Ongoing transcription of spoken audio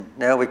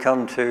now we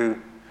come to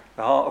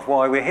the heart of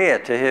why we're here,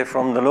 to hear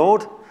from the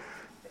Lord,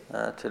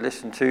 to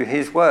listen to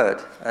his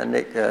word. And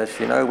Nick, as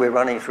you know, we're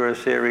running through a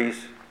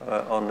series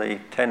on the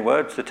 10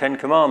 words, the 10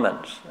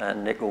 commandments.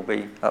 And Nick will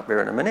be up here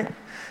in a minute,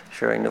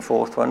 sharing the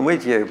fourth one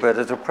with you. But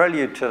as a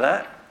prelude to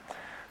that,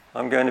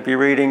 I'm going to be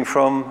reading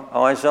from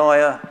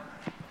Isaiah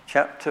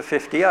chapter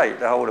 58,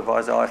 the whole of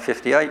Isaiah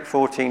 58,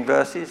 14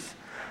 verses.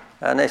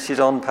 And this is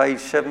on page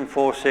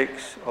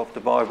 746 of the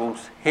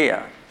Bibles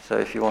here. So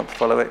if you want to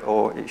follow it,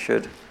 or it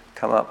should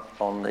come up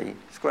on the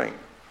screen.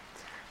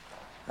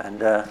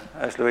 And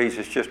as Louise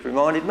has just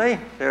reminded me,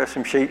 there are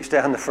some sheets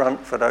down the front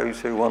for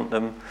those who want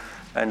them,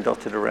 and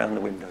dotted around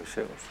the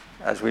windowsills,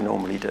 as we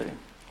normally do.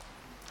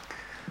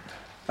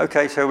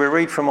 Okay, so we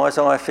read from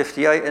Isaiah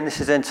 58, and this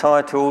is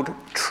entitled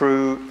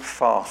True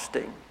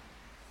Fasting.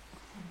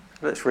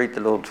 Let's read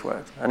the Lord's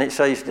word. And it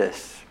says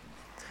this: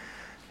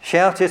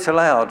 "Shout it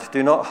aloud,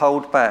 do not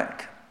hold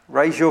back.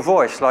 Raise your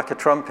voice like a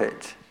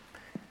trumpet.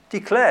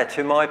 Declare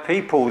to my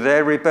people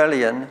their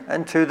rebellion,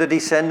 and to the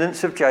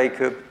descendants of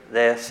Jacob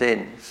their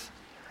sins.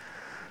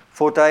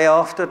 For day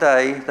after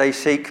day they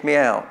seek me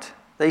out.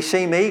 They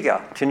seem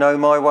eager to know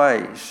my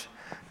ways,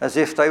 as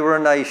if they were a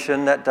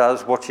nation that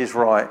does what is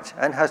right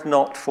and has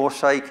not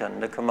forsaken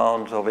the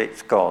commands of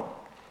its God.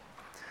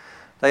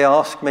 They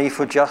ask me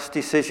for just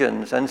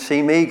decisions and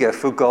seem eager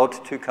for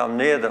God to come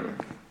near them.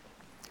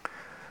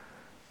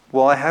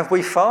 Why have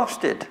we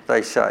fasted,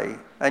 they say,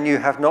 and you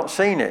have not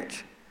seen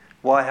it?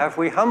 Why have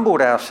we humbled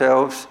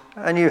ourselves,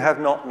 and you have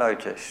not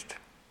noticed?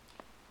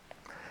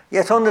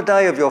 Yet on the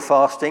day of your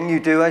fasting you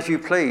do as you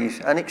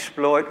please and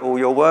exploit all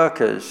your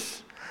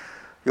workers.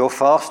 Your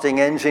fasting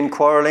ends in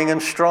quarrelling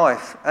and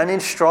strife, and in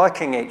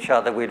striking each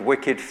other with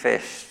wicked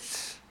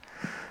fists.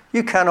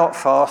 You cannot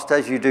fast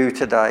as you do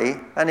today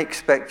and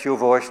expect your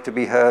voice to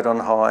be heard on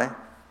high.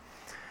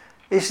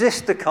 Is this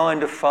the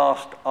kind of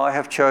fast I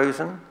have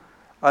chosen?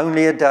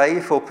 Only a day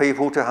for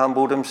people to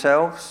humble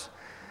themselves?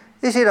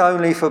 Is it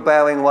only for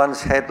bowing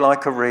one's head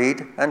like a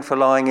reed and for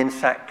lying in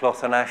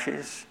sackcloth and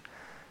ashes?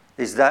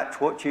 Is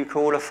that what you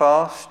call a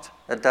fast,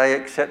 a day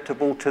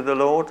acceptable to the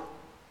Lord?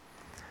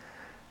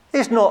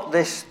 Is not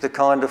this the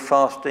kind of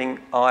fasting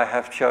I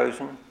have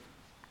chosen?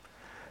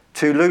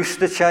 To loose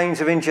the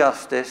chains of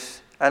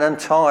injustice and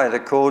untie the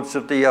cords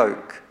of the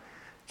yoke,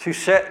 to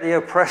set the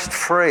oppressed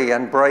free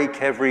and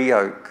break every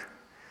yoke.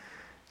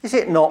 Is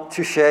it not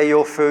to share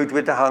your food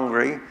with the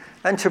hungry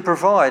and to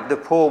provide the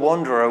poor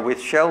wanderer with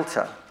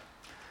shelter?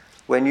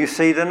 When you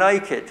see the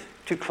naked,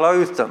 to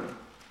clothe them,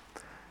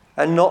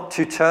 and not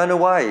to turn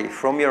away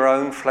from your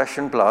own flesh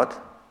and blood?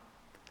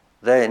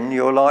 Then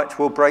your light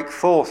will break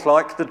forth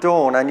like the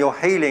dawn, and your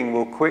healing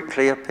will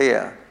quickly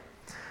appear.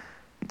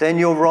 Then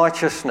your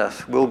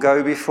righteousness will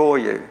go before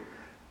you,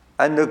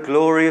 and the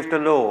glory of the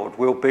Lord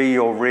will be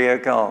your rear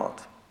guard.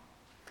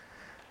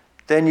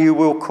 Then you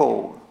will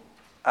call,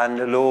 and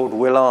the Lord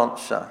will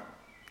answer.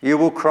 You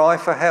will cry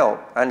for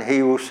help, and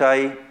he will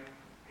say,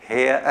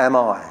 'Here am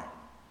I.'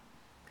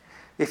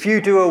 If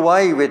you do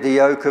away with the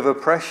yoke of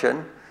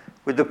oppression,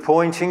 with the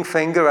pointing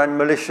finger and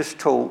malicious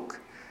talk,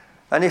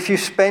 and if you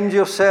spend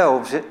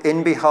yourselves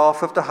in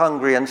behalf of the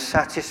hungry and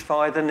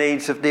satisfy the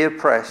needs of the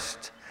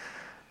oppressed,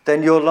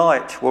 then your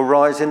light will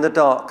rise in the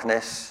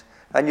darkness,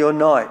 and your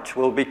night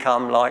will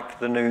become like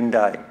the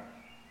noonday.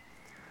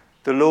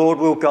 The Lord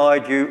will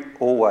guide you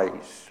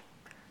always.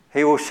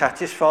 He will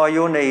satisfy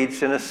your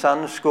needs in a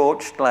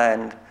sun-scorched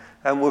land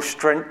and will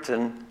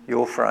strengthen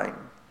your frame.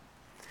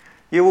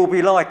 You will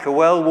be like a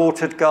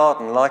well-watered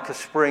garden, like a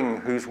spring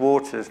whose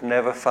waters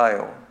never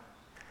fail.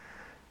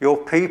 Your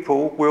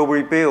people will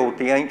rebuild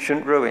the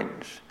ancient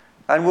ruins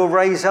and will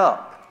raise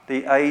up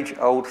the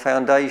age-old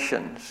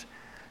foundations.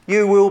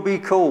 You will be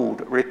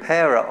called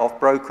repairer of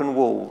broken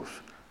walls,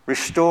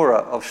 restorer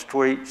of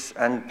streets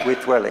and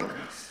with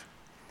dwellings.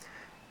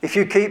 If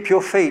you keep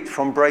your feet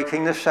from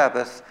breaking the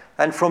Sabbath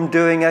and from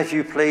doing as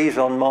you please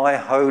on my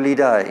holy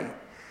day,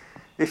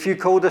 if you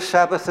call the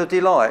Sabbath a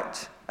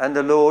delight and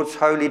the Lord's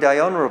holy day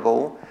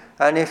honourable,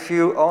 and if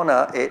you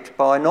honour it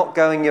by not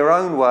going your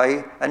own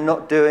way and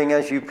not doing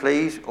as you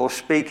please or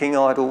speaking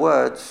idle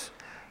words,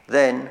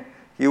 then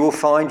you will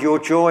find your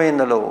joy in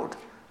the Lord,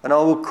 and I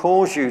will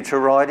cause you to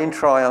ride in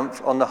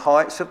triumph on the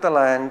heights of the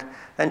land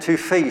and to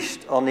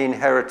feast on the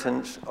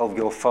inheritance of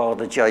your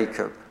father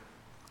Jacob.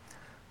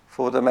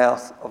 For the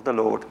mouth of the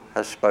Lord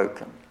has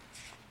spoken."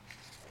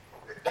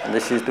 And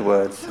this is the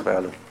words of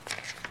our Lord.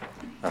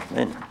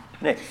 Amen.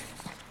 Nick.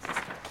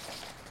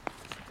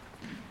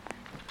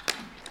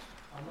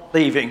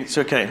 Leaving, it's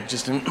okay.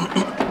 Just Oh.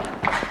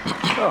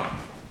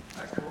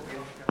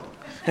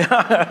 I'll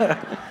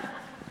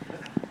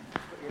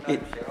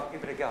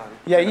give it a go.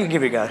 Yeah, you can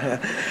give it a go. Yeah.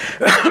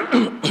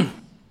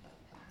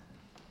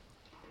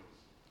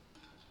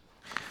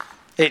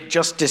 It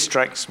just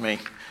distracts me.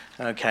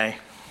 Okay.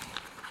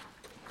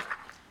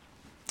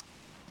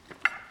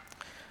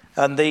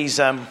 And these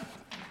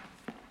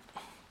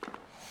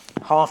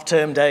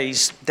half-term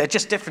days, they're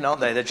just different, aren't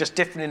they? They're just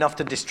different enough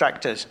to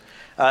distract us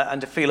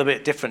and to feel a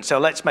bit different. So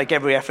let's make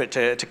every effort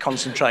to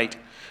concentrate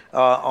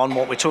on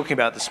what we're talking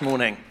about this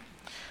morning.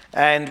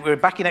 And we're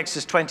back in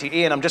Exodus 20.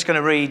 Ian, I'm just going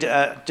to read,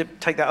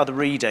 take that other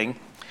reading.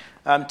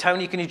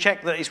 Tony, can you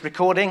check that it's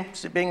recording?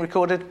 Is it being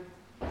recorded?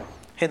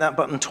 Hit that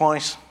button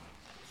twice.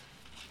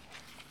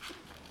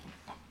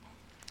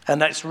 And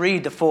let's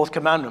read the fourth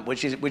commandment,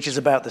 which is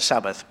about the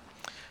Sabbath.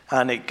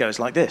 And it goes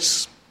like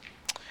this.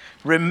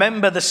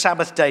 Remember the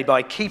Sabbath day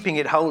by keeping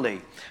it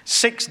holy.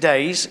 6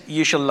 days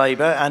you shall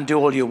labor and do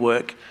all your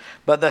work,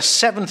 but the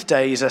seventh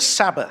day is a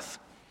Sabbath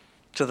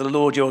to the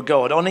Lord your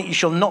God. On it you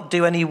shall not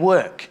do any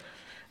work,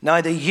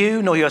 neither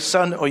you nor your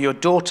son or your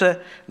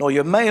daughter, nor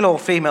your male or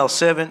female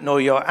servant,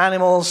 nor your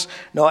animals,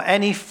 nor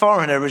any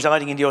foreigner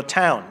residing in your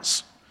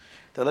towns.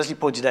 Though Leslie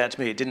pointed out to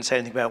me, it didn't say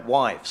anything about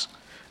wives,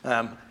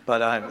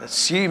 but I'm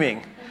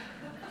assuming,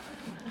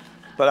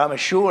 but I'm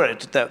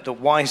assured that the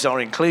wives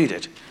are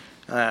included.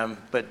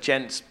 But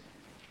gents,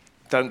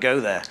 don't go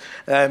there.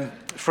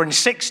 For in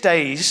 6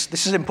 days,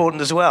 this is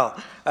important as well,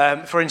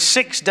 for in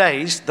 6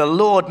 days the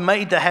Lord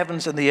made the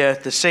heavens and the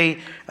earth, the sea,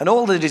 and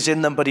all that is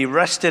in them, but he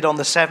rested on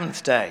the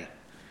seventh day.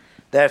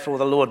 Therefore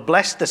the Lord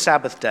blessed the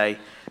Sabbath day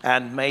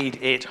and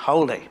made it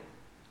holy.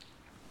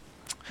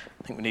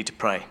 I think we need to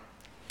pray.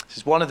 This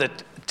is one of the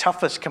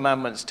toughest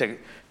commandments to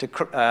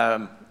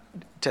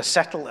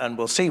settle, and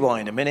we'll see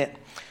why in a minute,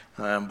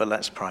 but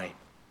let's pray.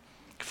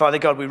 Father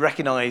God, we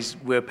recognize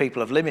we're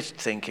people of limited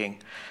thinking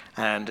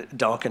and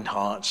darkened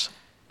hearts.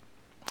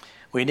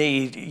 We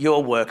need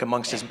your work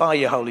amongst us by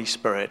your Holy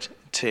Spirit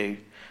to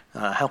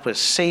help us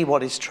see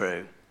what is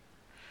true,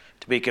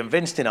 to be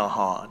convinced in our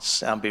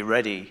hearts and be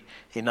ready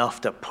enough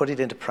to put it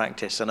into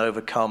practice and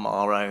overcome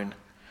our own,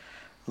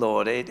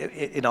 Lord,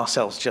 in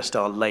ourselves, just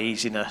our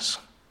laziness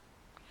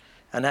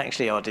and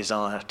actually our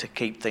desire to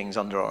keep things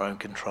under our own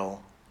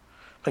control.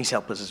 Please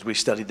help us as we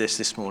study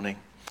this morning.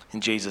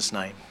 In Jesus'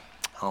 name.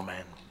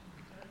 Amen.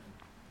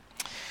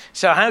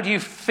 So how do you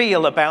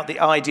feel about the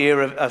idea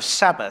of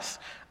Sabbath?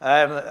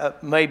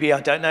 Maybe,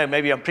 I don't know,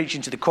 maybe I'm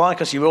preaching to the choir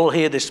because you're all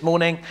here this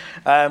morning.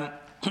 The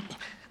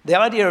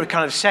idea of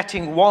kind of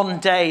setting 1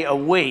 day a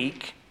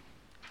week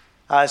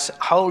as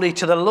holy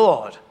to the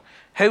Lord.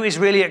 Who is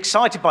really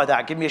excited by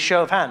that? Give me a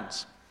show of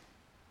hands.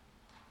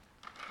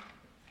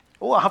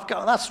 Oh, I've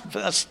got,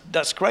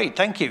 that's great,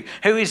 thank you.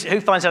 Who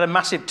finds that a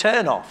massive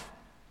turn off?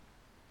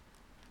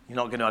 You're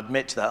not going to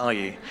admit to that, are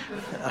you?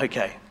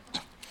 Okay.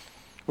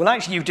 Well,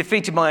 actually, you've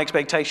defeated my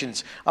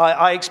expectations.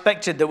 I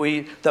expected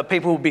that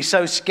people would be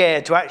so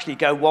scared to actually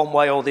go one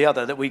way or the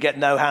other that we get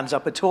no hands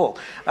up at all.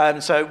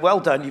 So well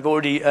done. You've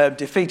already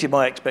defeated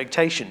my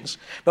expectations.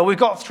 But we've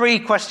got 3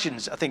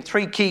 questions, I think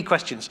 3 key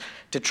questions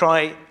to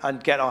try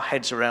and get our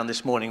heads around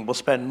this morning. We'll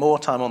spend more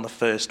time on the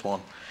first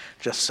one,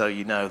 just so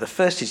you know. The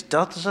first is,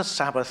 does the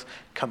Sabbath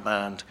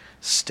command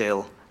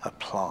still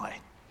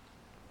apply?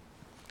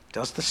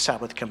 Does the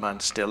Sabbath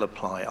command still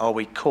apply? Are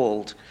we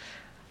called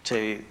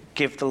to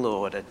give the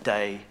Lord a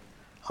day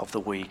of the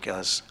week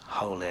as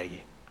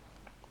holy?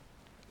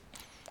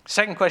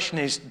 Second question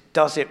is,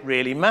 does it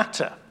really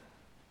matter?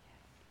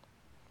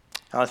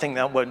 I think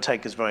that won't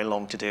take us very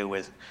long to deal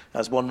with.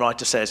 As one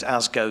writer says,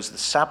 as goes the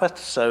Sabbath,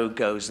 so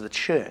goes the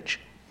church.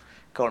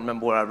 Can't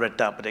remember where I read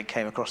that, but it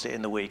came across it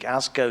in the week.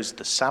 As goes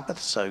the Sabbath,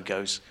 so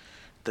goes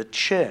the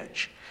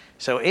church.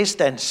 So is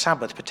then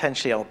Sabbath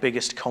potentially our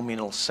biggest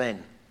communal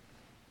sin?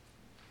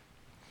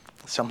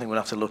 Something we'll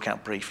have to look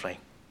at briefly.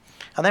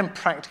 And then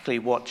practically,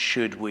 what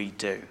should we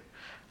do?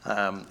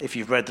 If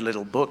you've read the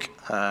little book,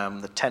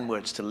 the 10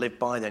 Words to Live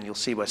By, then you'll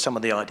see where some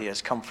of the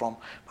ideas come from.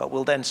 But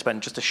we'll then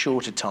spend just a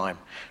shorter time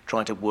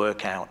trying to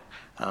work out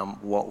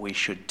what we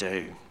should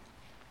do.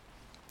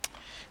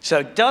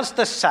 So does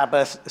the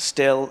Sabbath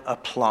still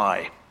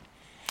apply?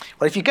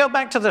 Well, if you go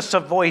back to the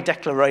Savoy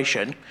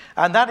Declaration,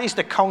 and that is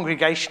the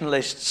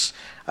Congregationalists'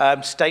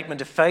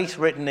 statement of faith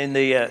written in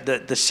the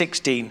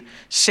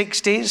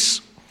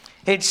 1660s,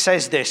 it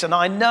says this, and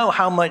I know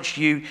how much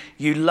you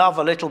love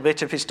a little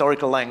bit of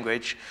historical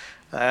language,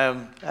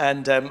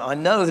 and I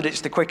know that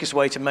it's the quickest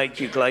way to make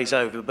you glaze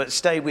over, but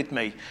stay with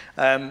me,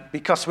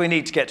 because we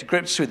need to get to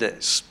grips with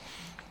this.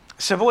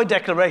 Savoy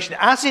Declaration,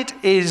 as it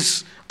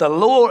is the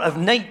law of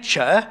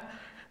nature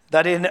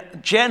that in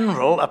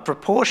general a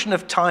proportion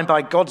of time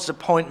by God's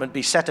appointment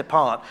be set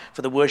apart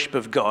for the worship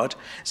of God.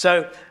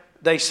 So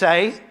they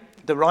say,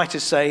 the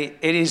writers say,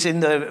 it is in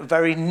the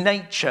very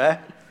nature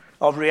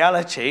of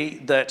reality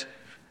that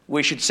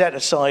we should set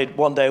aside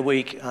 1 day a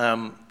week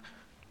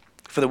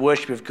for the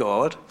worship of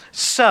God.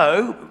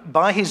 So,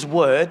 by his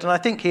word, and I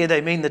think here they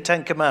mean the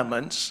 10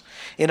 Commandments,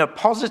 in a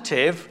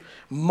positive,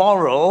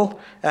 moral,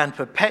 and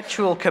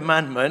perpetual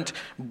commandment,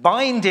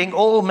 binding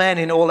all men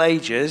in all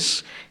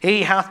ages,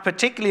 he hath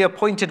particularly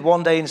appointed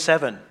 1 day in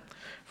 7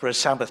 for a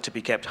Sabbath to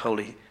be kept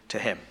holy to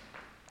him.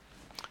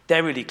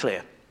 They're really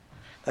clear.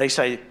 They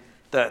say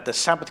that the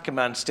Sabbath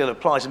command still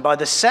applies, and by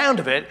the sound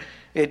of it,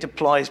 it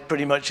applies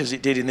pretty much as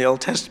it did in the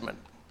Old Testament.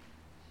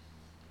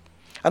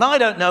 And I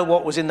don't know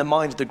what was in the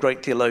mind of the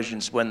great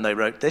theologians when they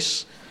wrote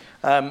this.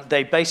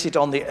 They base it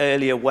on the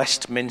earlier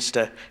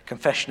Westminster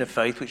Confession of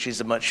Faith, which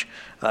is a much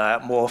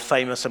more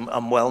famous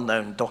and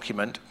well-known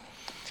document.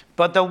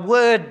 But the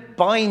word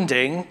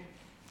binding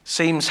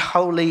seems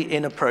wholly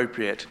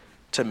inappropriate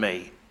to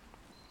me.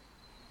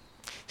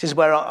 This is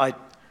where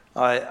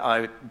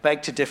I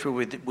beg to differ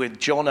with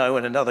John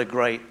Owen and other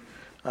great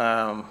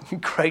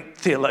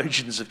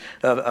theologians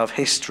of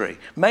history.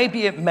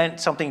 Maybe it meant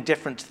something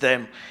different to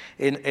them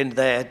in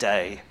their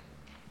day.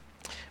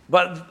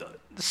 But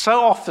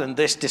so often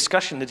this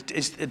discussion,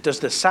 does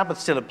the Sabbath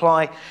still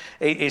apply,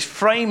 is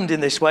framed in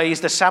this way: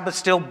 is the Sabbath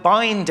still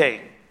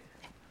binding?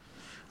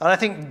 And I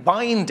think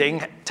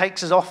binding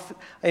takes us off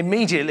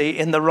immediately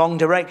in the wrong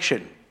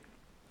direction.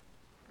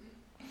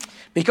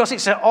 Because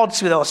it's at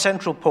odds with our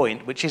central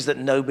point, which is that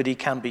nobody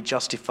can be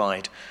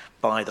justified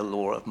by the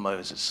law of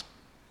Moses.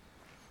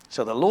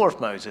 So the law of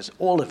Moses,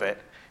 all of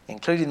it,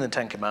 including the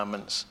Ten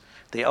Commandments,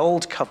 the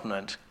Old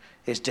Covenant,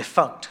 is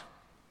defunct.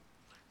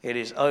 It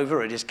is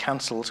over, it is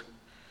cancelled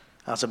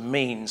as a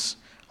means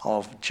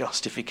of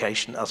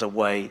justification, as a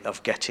way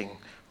of getting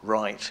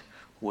right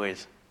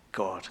with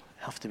God.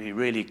 You have to be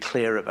really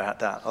clear about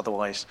that,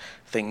 otherwise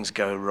things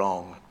go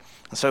wrong.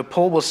 And so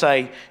Paul will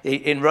say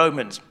in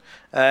Romans,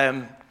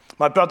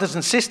 my brothers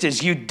and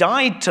sisters, you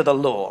died to the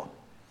law.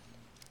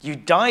 You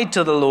died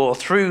to the law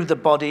through the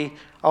body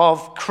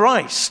of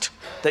Christ,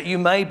 that you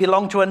may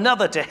belong to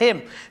another, to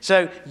him.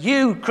 So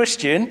you,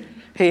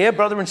 Christian, here,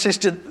 brother and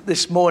sister,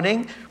 this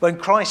morning, when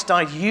Christ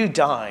died, you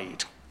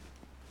died.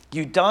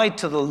 You died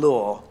to the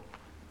law.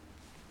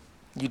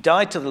 You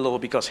died to the law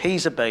because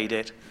he's obeyed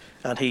it,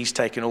 and he's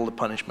taken all the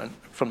punishment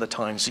from the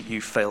times that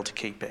you failed to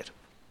keep it.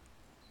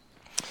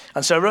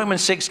 And so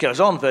Romans 6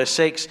 goes on, verse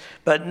 6,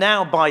 but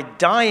now by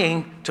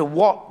dying to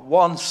what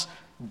once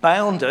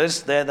bound us,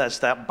 that's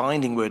that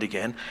binding word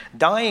again,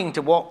 dying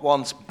to what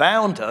once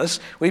bound us,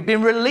 we've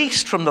been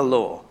released from the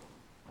law.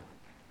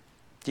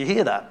 Do you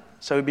hear that?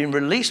 So we've been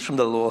released from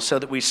the law so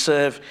that we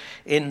serve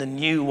in the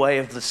new way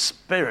of the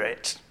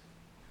Spirit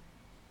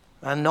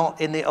and not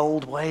in the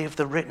old way of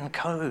the written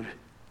code.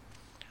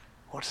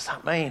 What does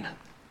that mean?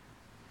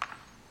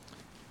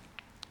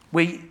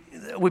 We've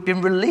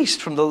been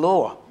released from the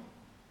law.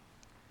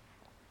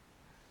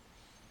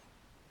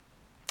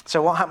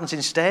 So what happens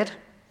instead?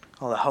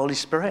 Well, the Holy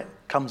Spirit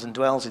comes and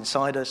dwells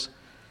inside us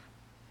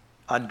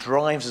and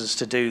drives us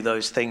to do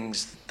those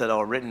things that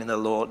are written in the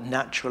law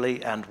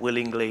naturally and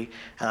willingly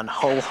and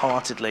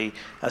wholeheartedly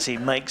as he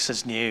makes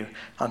us new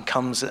and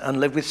comes and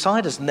lives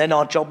beside us. And then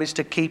our job is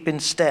to keep in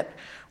step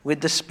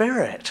with the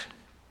Spirit.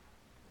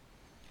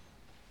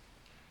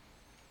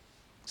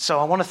 So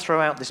I want to throw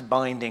out this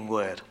binding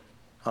word.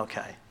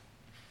 Okay,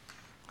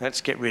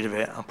 let's get rid of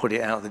it and put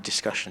it out of the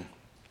discussion.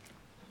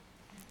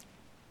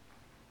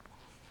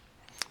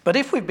 But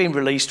if we've been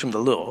released from the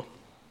law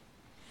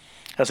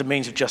as a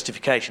means of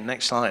justification,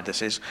 next slide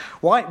this is,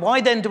 why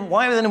then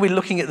are we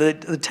looking at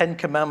the Ten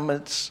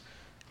Commandments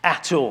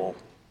at all?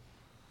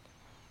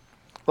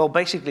 Well,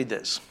 basically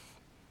this.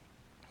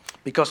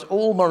 Because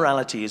all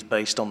morality is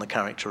based on the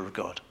character of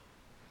God.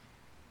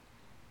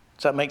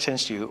 Does that make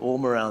sense to you? All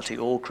morality,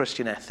 all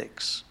Christian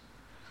ethics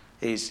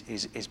is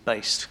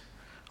based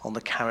on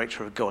the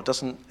character of God.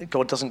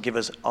 God doesn't give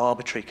us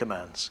arbitrary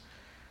commands.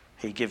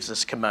 He gives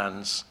us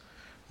commands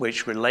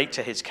which relate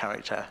to his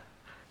character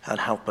and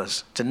help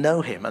us to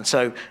know him. And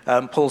so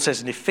Paul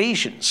says in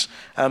Ephesians,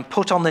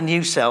 put on the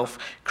new self,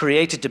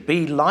 created to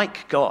be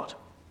like God.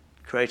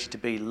 Created to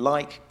be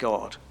like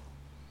God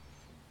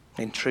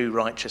in true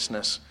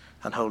righteousness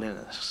and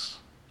holiness.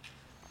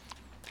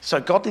 So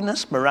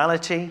godliness,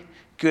 morality,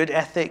 good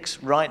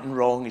ethics, right and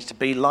wrong is to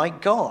be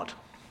like God.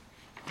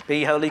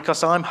 Be holy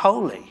because I'm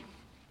holy.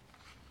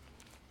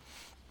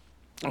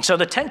 And so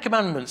the Ten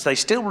Commandments, they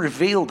still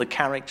reveal the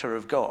character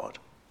of God.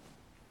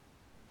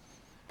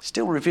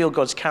 Still reveal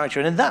God's character.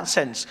 And in that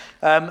sense,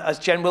 as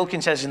Jen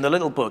Wilkin says in the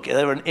little book,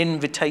 they're an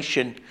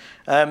invitation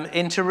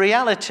into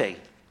reality.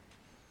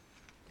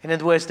 In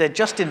other words, they're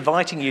just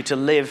inviting you to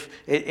live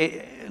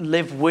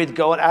with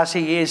God as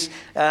he is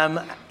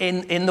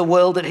in the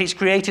world that he's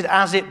created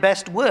as it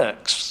best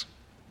works.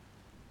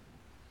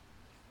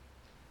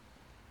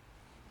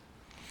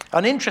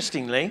 And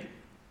interestingly,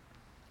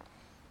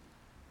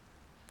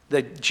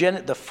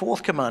 the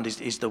fourth command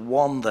is the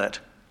one that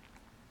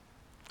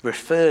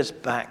refers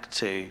back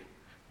to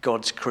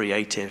God's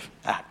creative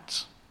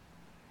acts.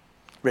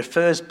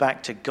 Refers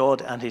back to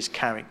God and his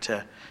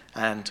character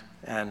and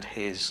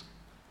his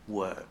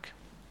work.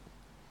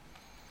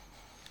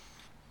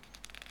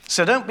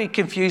 So don't be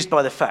confused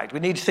by the fact,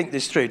 we need to think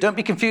this through, don't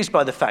be confused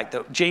by the fact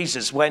that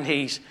Jesus, when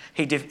he's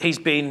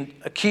been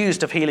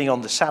accused of healing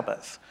on the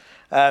Sabbath,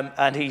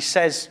 and he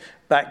says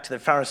back to the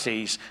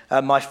Pharisees,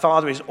 my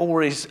Father is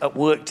always at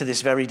work to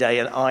this very day,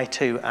 and I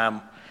too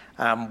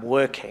am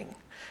working.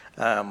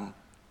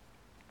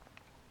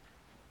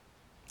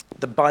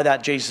 By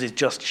that, Jesus is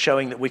just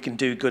showing that we can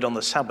do good on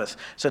the Sabbath.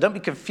 So don't be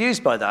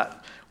confused by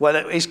that.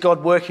 Whether is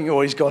God working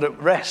or is God at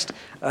rest?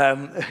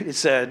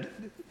 It's an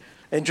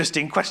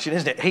interesting question,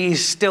 isn't it? He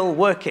is still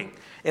working.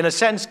 In a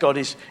sense, God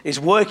is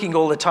working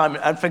all the time.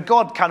 And for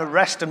God, kind of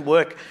rest and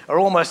work are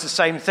almost the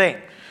same thing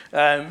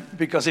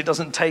because it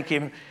doesn't take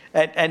him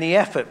any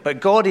effort.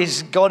 But God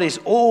is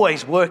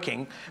always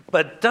working.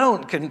 But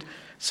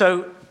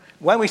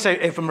when we say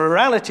if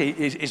morality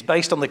is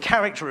based on the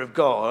character of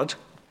God,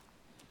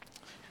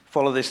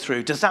 follow this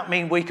through, does that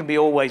mean we can be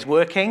always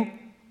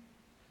working?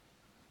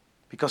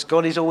 Because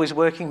God is always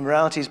working,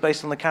 morality is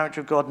based on the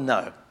character of God?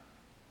 No.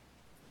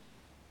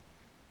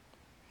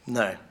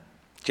 No.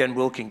 Jen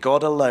Wilkin,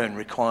 God alone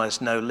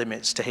requires no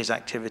limits to his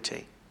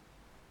activity.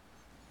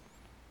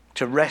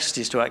 To rest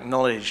is to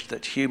acknowledge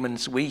that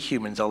we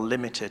humans are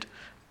limited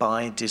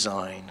by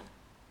design.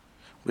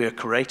 We are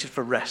created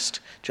for rest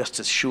just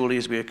as surely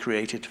as we are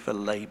created for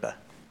labor.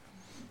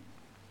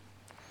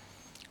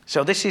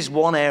 So this is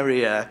one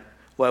area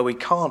where we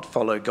can't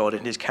follow God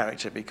in his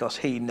character because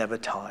he never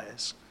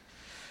tires,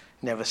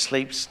 never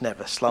sleeps,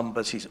 never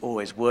slumbers. He's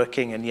always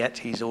working, and yet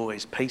he's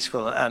always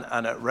peaceful and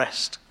at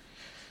rest.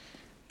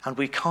 And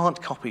we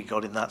can't copy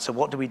God in that. So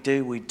what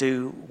do? We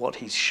do what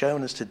he's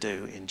shown us to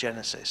do in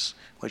Genesis,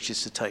 which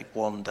is to take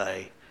one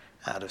day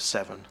out of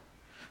 7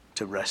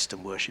 to rest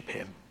and worship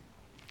him.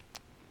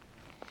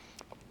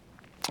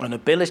 An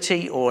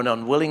ability or an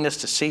unwillingness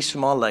to cease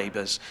from our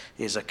labours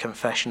is a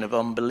confession of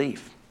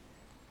unbelief,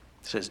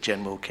 says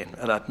Jen Wilkin,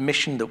 an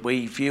admission that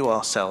we view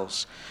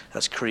ourselves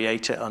as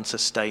creator and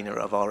sustainer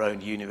of our own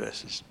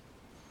universes.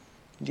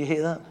 Did you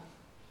hear that?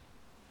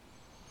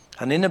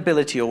 An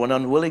inability or an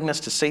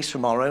unwillingness to cease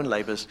from our own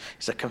labours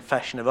is a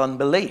confession of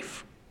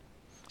unbelief.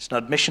 It's an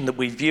admission that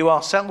we view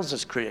ourselves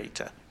as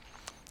creator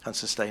and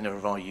sustainer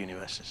of our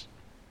universes.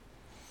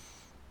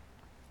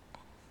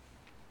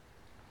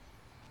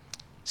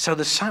 So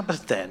the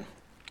Sabbath then,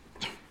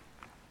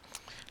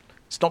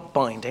 it's not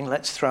binding.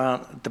 Let's throw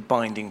out the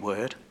binding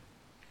word.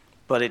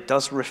 But it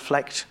does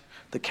reflect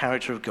the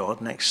character of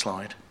God. Next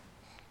slide.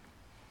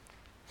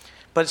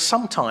 But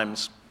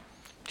sometimes,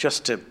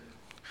 just to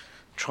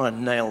try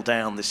and nail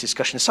down this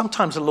discussion,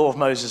 sometimes the law of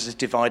Moses is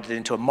divided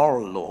into a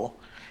moral law,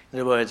 in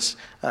other words,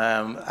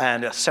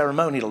 and a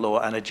ceremonial law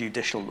and a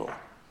judicial law.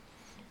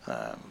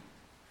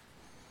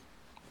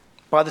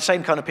 By the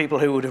same kind of people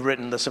who would have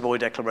written the Savoy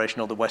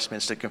Declaration or the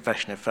Westminster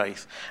Confession of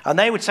Faith. And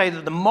they would say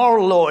that the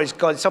moral law is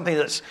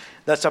something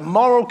that's a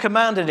moral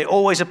command and it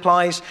always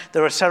applies.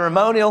 There are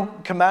ceremonial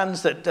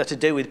commands that are to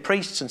do with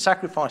priests and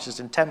sacrifices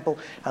in temple,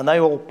 and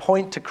they all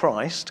point to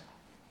Christ.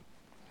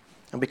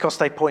 And because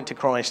they point to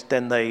Christ,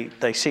 then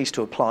they cease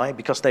to apply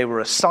because they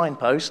were a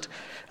signpost.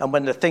 And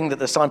when the thing that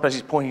the signpost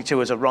is pointing to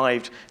has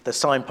arrived, the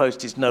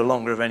signpost is no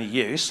longer of any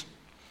use.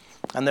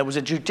 And there was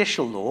a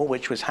judicial law,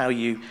 which was how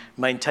you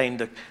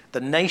maintained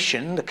the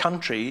nation, the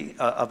country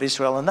of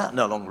Israel, and that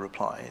no longer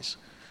applies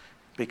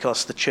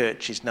because the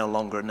church is no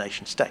longer a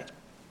nation state.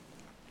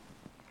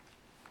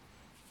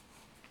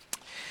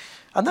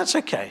 And that's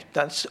okay.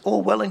 That's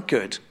all well and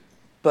good.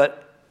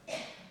 But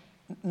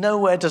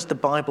nowhere does the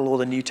Bible or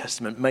the New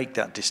Testament make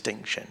that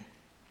distinction.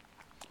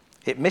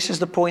 It misses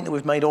the point that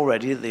we've made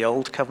already, that the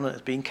Old Covenant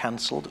has been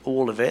cancelled,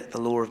 all of it,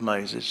 the law of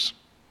Moses.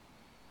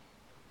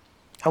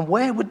 And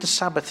where would the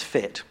Sabbath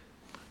fit?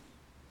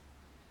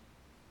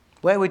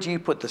 Where would you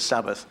put the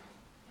Sabbath?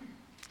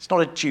 It's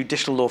not a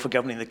judicial law for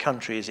governing the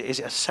country, is it?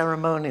 Is it a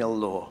ceremonial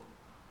law?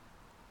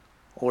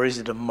 Or is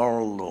it a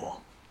moral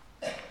law?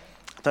 I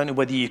don't know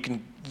whether you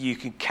can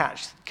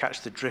catch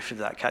the drift of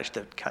that, catch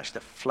the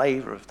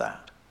flavour of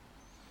that.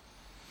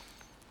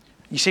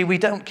 You see, we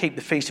don't keep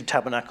the Feast of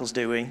Tabernacles,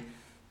 do we?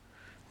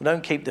 We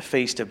don't keep the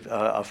Feast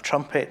of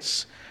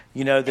Trumpets.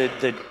 You know,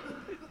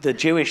 the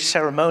Jewish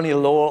ceremonial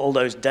law, all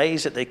those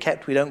days that they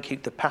kept, we don't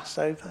keep the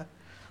Passover.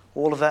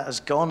 All of that has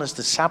gone. Has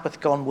the Sabbath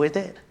gone with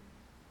it?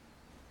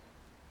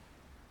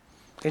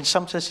 In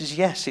some senses,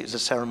 yes, it was a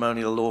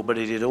ceremonial law, but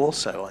it is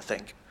also, I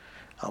think,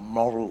 a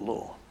moral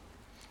law.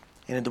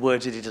 In other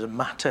words, it is a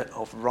matter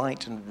of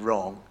right and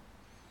wrong,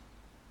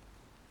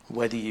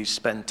 whether you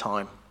spend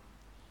time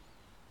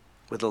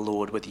with the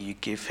Lord, whether you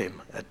give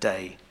him a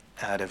day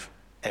out of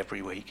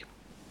every week.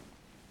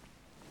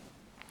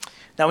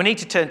 Now, we need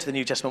to turn to the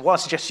New Testament. What I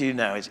suggest to you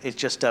now is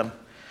just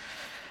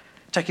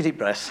take a deep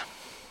breath,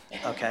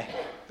 okay?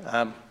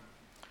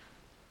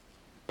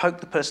 Poke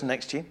the person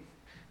next to you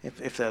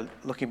if they're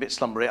looking a bit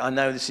slumbery. I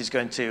know this is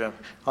going to,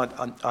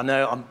 I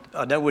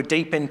know we're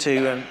deep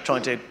into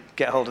trying to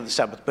get hold of the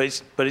Sabbath,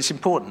 but it's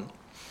important.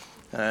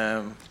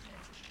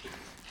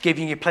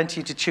 Giving you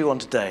plenty to chew on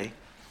today.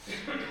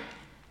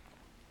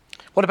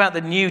 What about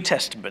the New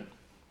Testament?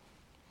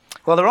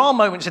 Well, there are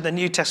moments in the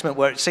New Testament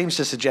where it seems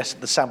to suggest that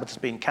the Sabbath has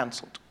been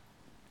cancelled.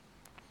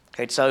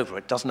 It's over.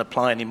 It doesn't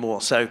apply anymore.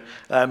 So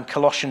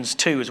Colossians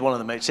 2 is one of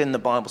them. It's in the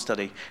Bible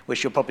study,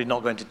 which you're probably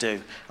not going to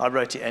do. I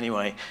wrote it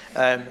anyway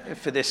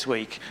for this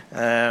week.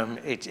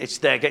 It's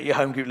there. Get your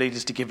home group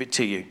leaders to give it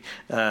to you.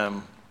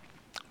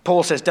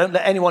 Paul says, don't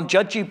let anyone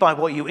judge you by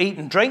what you eat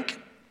and drink,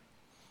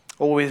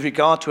 or with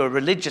regard to a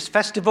religious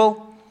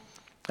festival,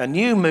 a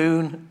new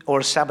moon, or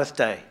a Sabbath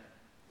day.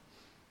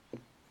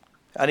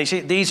 And you see,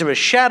 these are a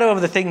shadow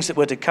of the things that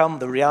were to come.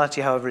 The reality,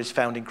 however, is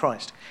found in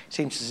Christ. It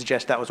seems to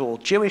suggest that was all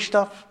Jewish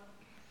stuff.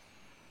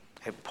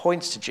 It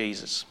points to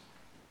Jesus.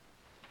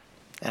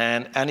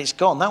 And it's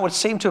gone. That would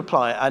seem to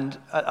apply. And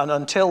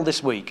until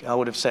this week, I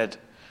would have said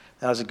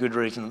that was a good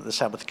reason that the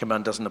Sabbath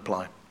command doesn't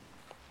apply.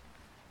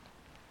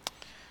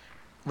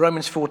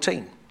 Romans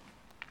 14.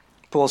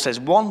 Paul says,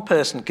 one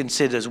person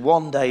considers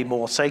one day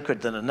more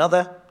sacred than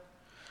another.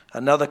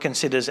 Another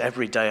considers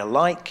every day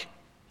alike.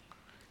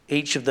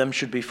 Each of them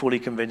should be fully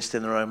convinced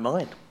in their own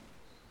mind.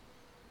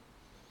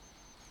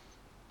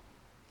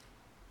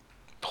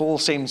 Paul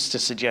seems to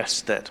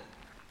suggest that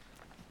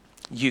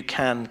you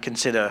can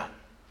consider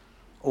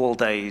all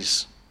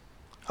days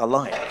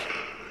alike.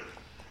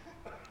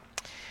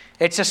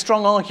 It's a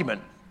strong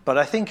argument, but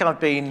I think the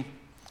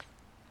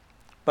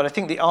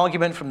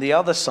argument from the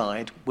other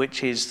side,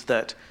 which is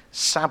that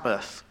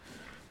Sabbath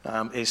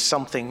is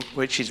something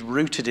which is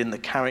rooted in the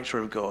character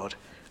of God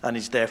and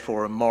is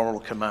therefore a moral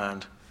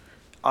command,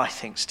 I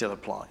think still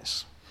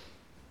applies.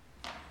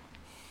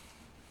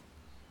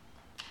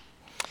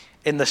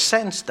 In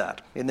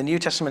the New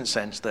Testament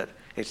sense that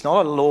it's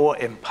not a law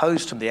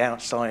imposed from the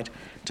outside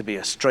to be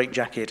a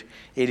straitjacket,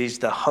 it is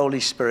the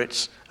Holy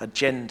Spirit's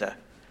agenda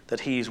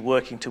that he is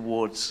working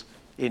towards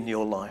in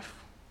your life.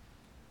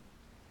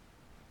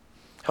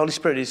 Holy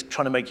Spirit is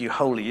trying to make you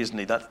holy, isn't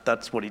he?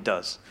 That's what he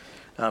does.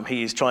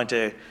 He is trying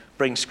to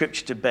bring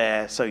Scripture to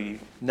bear so you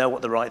know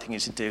what the right thing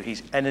is to do.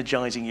 He's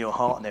energizing your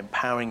heart and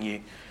empowering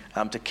you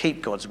to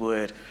keep God's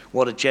word.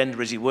 What agenda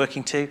is he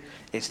working to?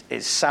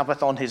 Is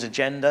Sabbath on his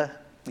agenda?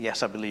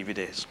 Yes, I believe it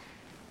is.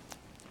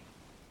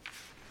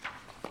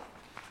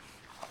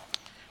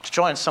 To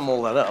try and sum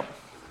all that up,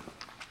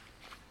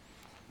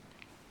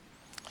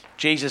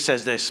 Jesus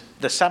says this: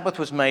 the Sabbath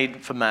was made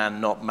for man,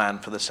 not man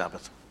for the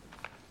Sabbath.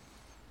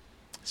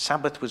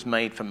 Sabbath was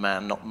made for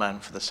man, not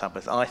man for the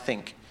Sabbath. I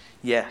think,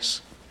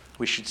 yes,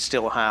 we should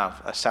still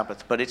have a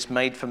Sabbath, but it's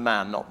made for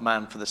man, not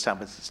man for the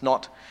Sabbath. It's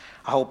not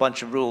a whole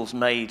bunch of rules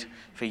made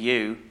for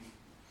you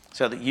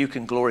so that you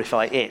can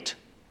glorify it.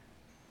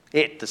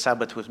 The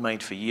Sabbath, was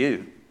made for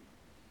you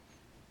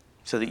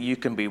so that you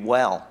can be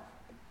well.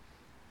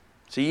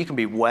 So you can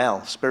be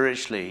well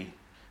spiritually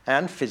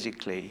and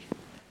physically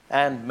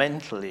and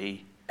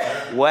mentally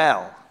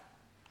well.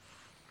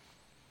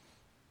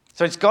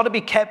 So it's got to be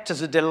kept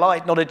as a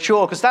delight, not a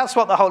chore, because that's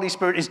what the Holy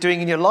Spirit is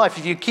doing in your life.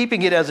 If you're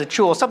keeping it as a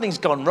chore, something's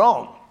gone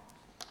wrong.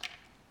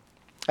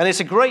 And it's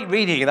a great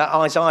reading in that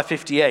Isaiah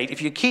 58.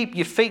 If you keep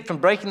your feet from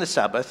breaking the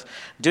Sabbath,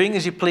 doing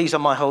as you please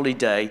on my holy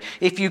day,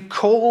 if you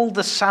call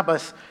the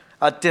Sabbath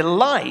a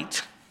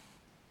delight,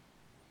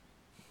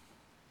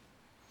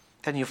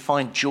 then you'll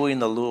find joy in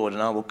the Lord,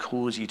 and I will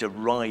cause you to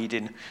ride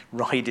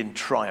in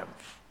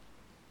triumph.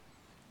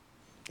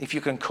 If you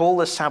can call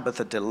the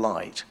Sabbath a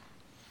delight,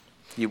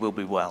 you will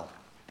be well,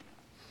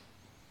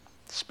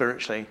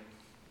 spiritually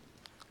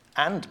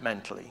and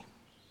mentally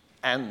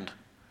and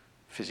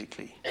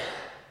physically.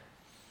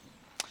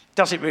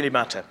 Does it really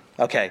matter?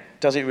 Okay,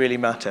 does it really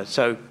matter?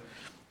 So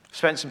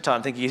spend some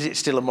time thinking, is it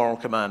still a moral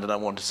command? And I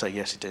want to say,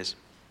 yes, it is.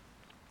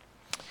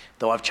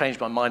 Though I've changed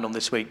my mind on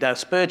this week. Now,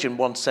 Spurgeon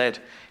once said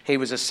he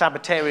was a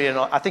Sabbatarian.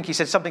 I think he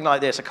said something like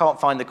this. I can't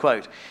find the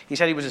quote. He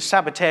said he was a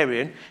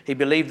Sabbatarian. He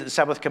believed that the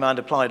Sabbath command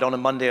applied on a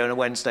Monday and a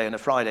Wednesday and a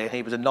Friday. And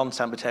he was a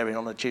non-Sabbatarian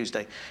on a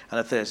Tuesday and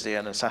a Thursday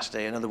and a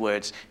Saturday. In other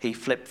words, he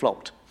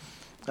flip-flopped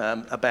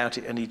about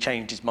it, and he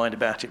changed his mind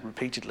about it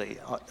repeatedly.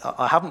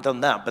 I haven't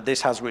done that, but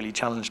this has really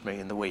challenged me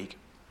in the week.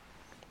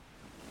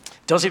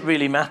 Does it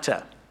really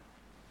matter?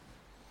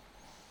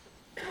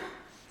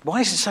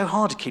 Why is it so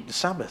hard to keep the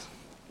Sabbath?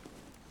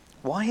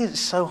 Why is it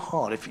so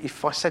hard?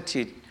 If I said to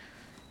you,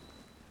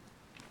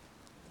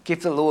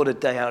 give the Lord a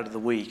day out of the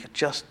week, it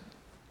just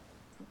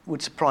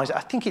would surprise you.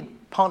 I think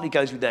it partly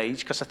goes with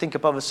age, because I think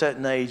above a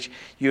certain age,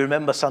 you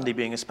remember Sunday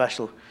being a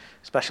special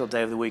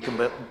day of the week,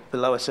 and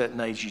below a certain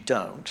age, you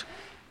don't.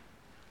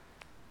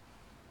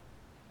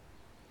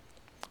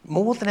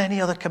 More than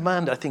any other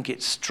command, I think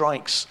it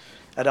strikes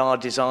at our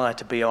desire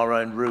to be our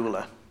own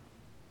ruler.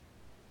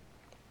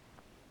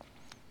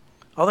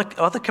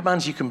 Other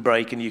commands you can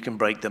break, and you can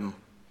break them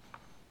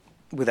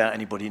without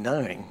anybody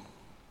knowing.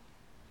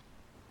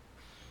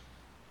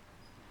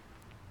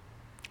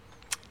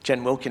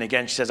 Jen Wilkin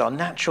again, she says, our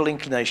natural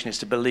inclination is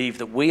to believe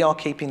that we are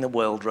keeping the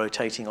world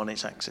rotating on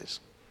its axis.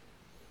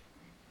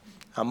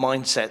 A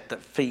mindset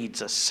that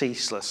feeds a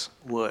ceaseless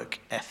work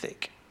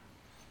ethic.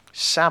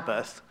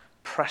 Sabbath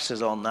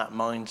presses on that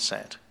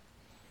mindset.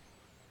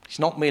 It's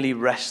not merely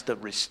rest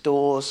that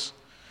restores,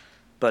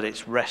 but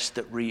it's rest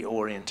that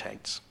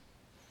reorientates.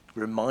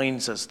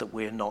 Reminds us that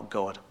we're not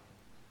God.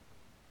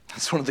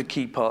 That's one of the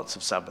key parts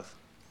of Sabbath.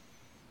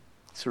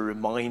 It's a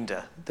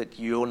reminder that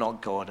you're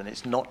not God, and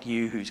it's not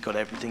you who's got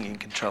everything in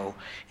control.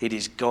 It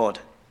is God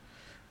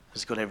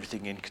who's got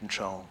everything in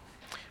control.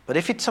 But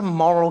if it's a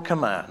moral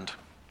command,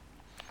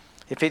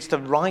 if it's the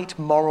right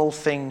moral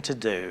thing to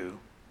do,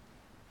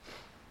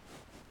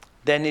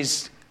 then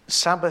is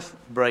Sabbath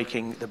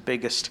breaking the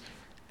biggest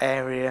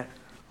area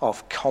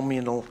of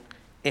communal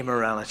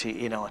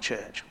immorality in our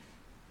church?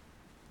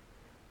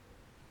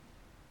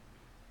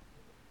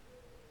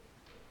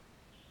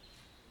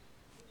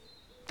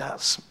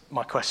 That's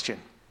my question.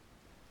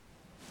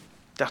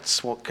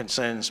 That's what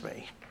concerns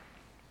me.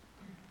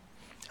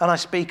 And I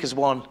speak as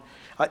one.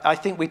 I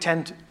think we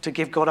tend to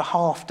give God a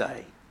half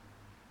day.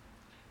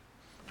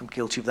 I'm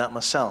guilty of that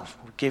myself.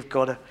 We give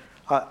God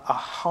a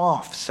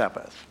half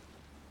Sabbath.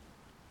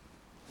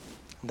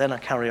 And then I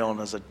carry on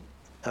as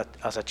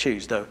I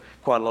choose, though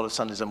quite a lot of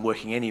Sundays I'm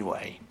working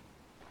anyway.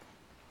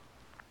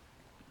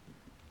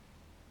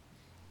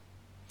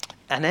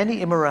 And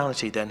any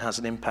immorality then has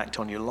an impact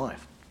on your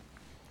life.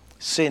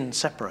 Sin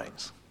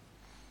separates.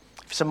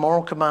 If it's a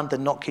moral command,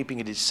 then not keeping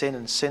it is sin,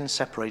 and sin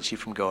separates you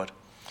from God.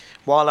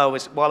 While I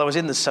was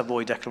in the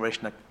Savoy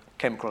Declaration, I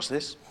came across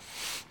this.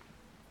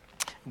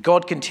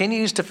 God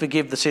continues to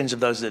forgive the sins of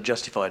those that are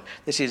justified.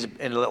 This is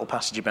in a little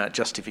passage about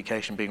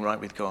justification, being right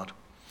with God.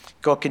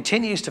 God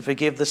continues to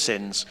forgive the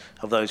sins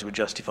of those who are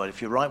justified.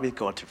 If you're right with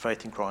God through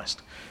faith in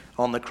Christ,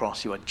 on the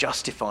cross, you are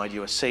justified.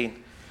 You are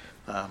seen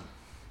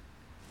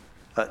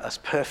as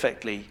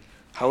perfectly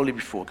holy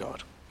before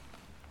God.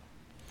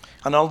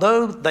 And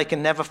although they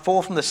can never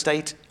fall from the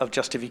state of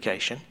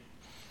justification,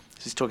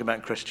 this is talking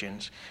about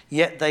Christians,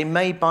 yet they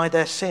may by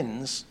their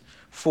sins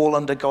fall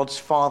under God's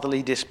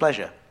fatherly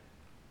displeasure.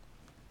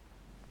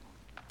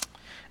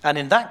 And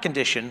in that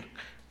condition,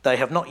 they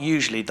have not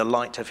usually the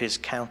light of his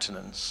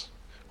countenance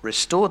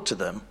restored to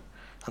them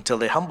until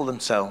they humble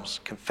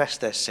themselves, confess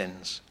their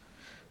sins,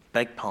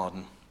 beg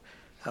pardon,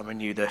 and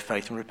renew their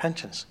faith and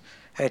repentance.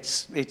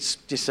 It's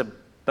just a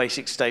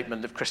basic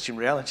statement of Christian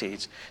reality.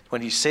 It's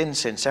when you sin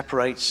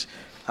separates.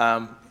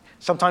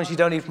 Sometimes you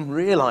don't even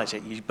realize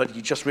it, but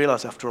you just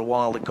realize after a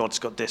while that God's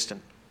got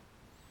distant.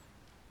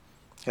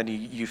 And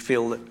you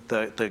feel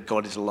that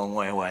God is a long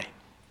way away.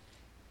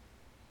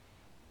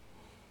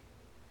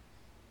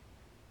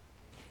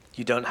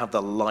 You don't have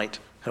the light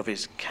of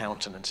his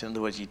countenance. In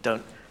other words, you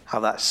don't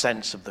have that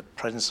sense of the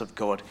presence of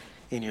God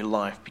in your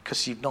life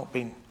because you've not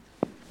been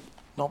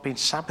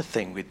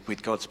Sabbathing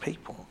with God's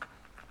people.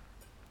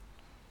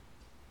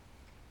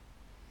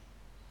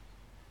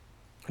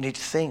 We need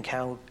to think,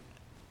 how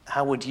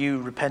would you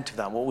repent of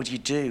that? What would you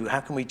do? How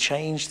can we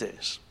change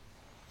this?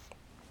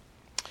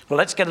 Well,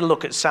 let's get a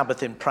look at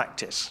Sabbath in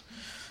practice.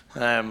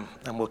 And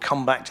we'll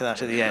come back to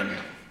that at the end.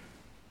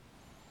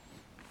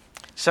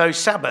 So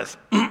Sabbath,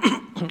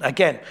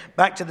 again,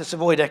 back to the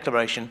Savoy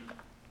Declaration.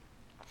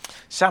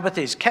 Sabbath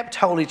is kept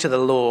holy to the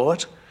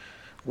Lord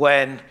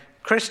when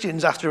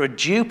Christians, after a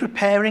due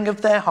preparing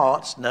of their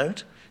hearts,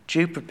 note,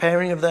 due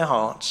preparing of their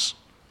hearts,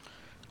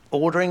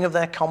 ordering of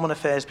their common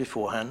affairs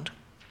beforehand,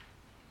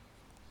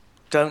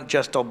 don't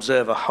just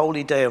observe a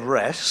holy day of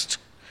rest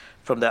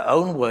from their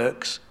own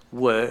works,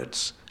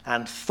 words,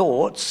 and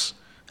thoughts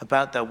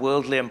about their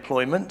worldly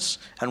employments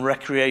and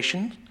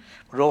recreation,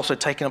 but also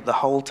taking up the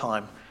whole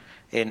time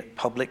in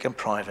public and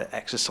private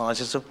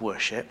exercises of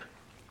worship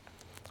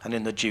and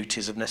in the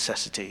duties of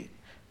necessity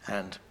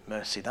and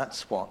mercy.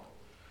 That's what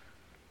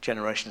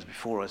generations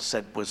before us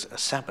said was a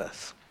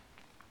Sabbath.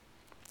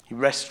 You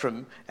rest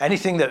from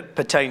anything that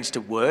pertains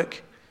to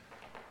work,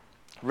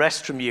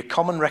 rest from your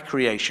common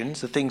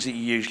recreations, the things that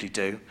you usually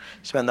do,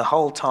 spend the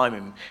whole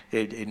time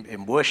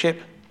in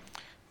worship,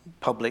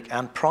 public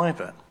and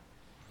private,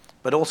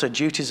 but also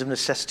duties of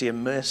necessity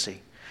and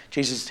mercy.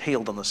 Jesus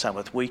healed on the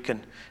Sabbath. We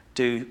can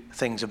do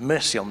things of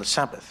mercy on the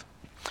Sabbath.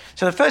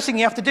 So the first thing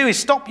you have to do is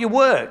stop your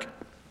work.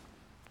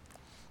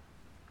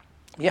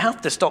 You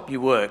have to stop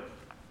your work.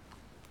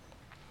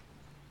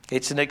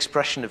 It's an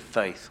expression of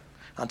faith.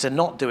 And to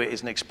not do it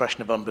is an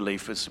expression of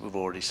unbelief, as we've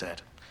already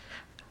said.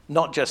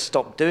 Not just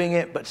stop doing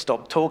it, but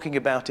stop talking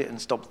about it and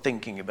stop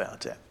thinking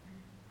about it.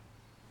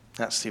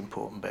 That's the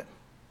important bit.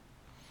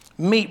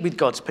 Meet with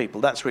God's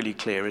people. That's really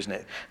clear, isn't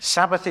it?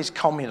 Sabbath is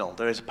communal.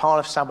 There is a part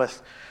of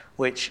Sabbath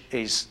which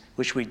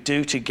we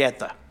do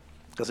together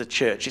as a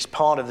church. It's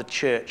part of the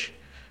church.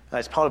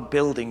 It's part of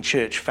building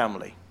church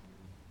family.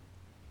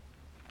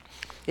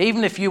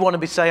 Even if you want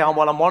to say, I'm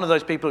one of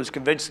those people who's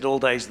convinced that all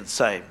days are the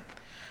same,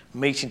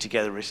 meeting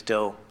together is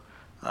still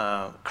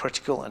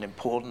critical and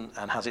important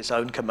and has its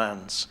own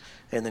commands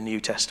in the New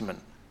Testament.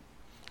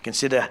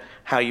 Consider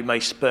how you may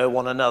spur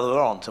one another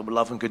on to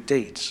love and good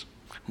deeds,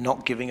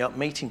 not giving up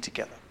meeting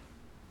together.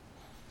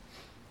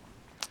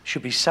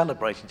 Should be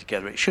celebrating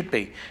together. It should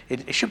be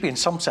in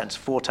some sense a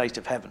foretaste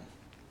of heaven.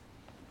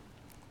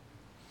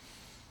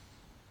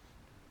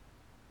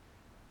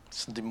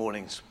 Sunday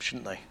mornings,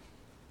 shouldn't they?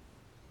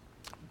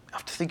 I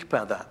have to think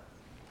about that.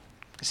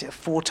 Is it a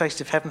foretaste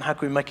of heaven? How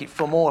can we make it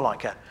far more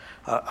like a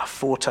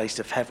foretaste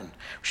of heaven?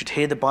 We should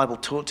hear the Bible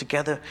taught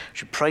together. We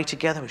should pray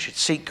together. We should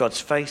seek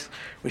God's faith.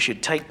 We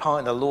should take part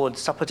in the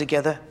Lord's Supper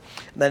together.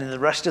 And then in the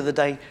rest of the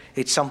day,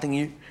 it's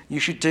something you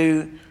should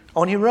do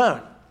on your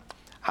own.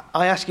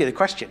 I ask you the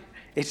question,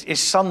 is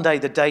Sunday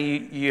the day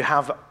you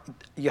have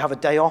a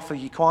day off of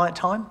your quiet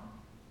time?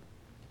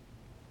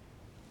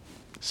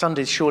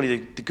 Sunday is surely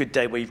the good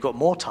day where you've got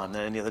more time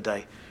than any other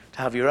day to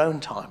have your own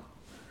time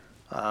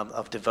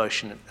of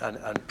devotion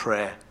and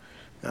prayer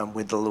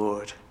with the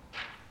Lord.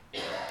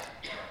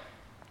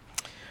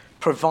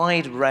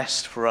 Provide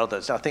rest for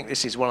others. I think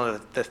this is one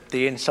of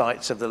the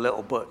insights of the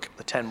little book,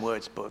 the 10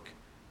 Words book.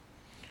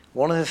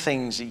 One of the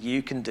things that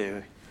you can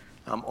do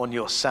on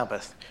your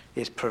Sabbath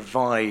is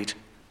provide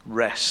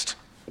rest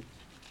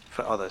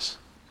for others.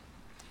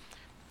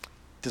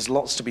 There's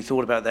lots to be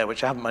thought about there,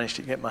 which I haven't managed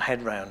to get my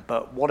head around.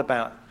 But what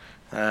about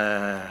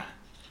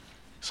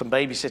some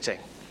babysitting?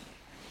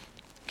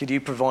 Could you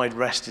provide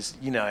rest,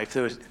 if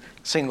there were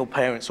single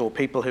parents or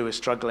people who are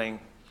struggling?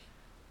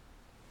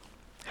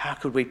 How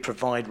could we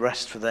provide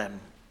rest for them?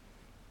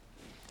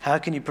 How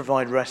can you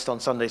provide rest on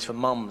Sundays for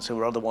mums who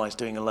are otherwise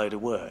doing a load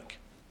of work?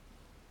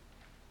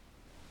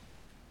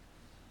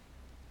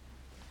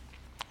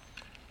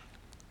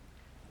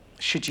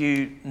 Should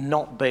you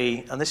not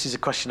be, and this is a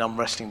question I'm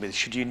wrestling with,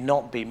 should you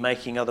not be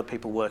making other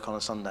people work on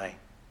a Sunday?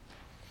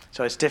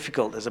 So it's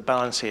difficult. There's a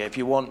balance here. If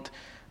you want,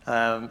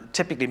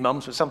 typically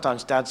mums, but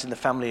sometimes dads in the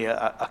family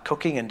are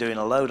cooking and doing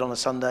a load on a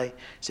Sunday.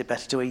 Is it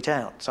better to eat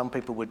out? Some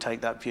people would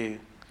take that view.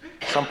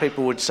 Some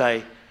people would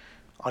say,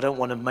 I don't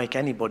want to make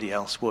anybody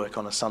else work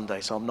on a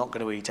Sunday, so I'm not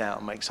going to eat out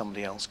and make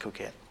somebody else cook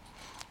it.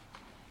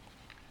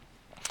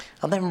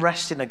 And then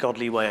rest in a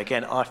godly way.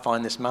 Again, I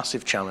find this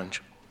massive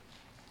challenge.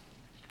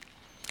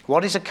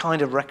 What is a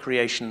kind of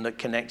recreation that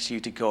connects you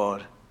to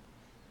God?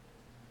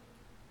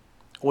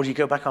 Or do you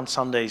go back on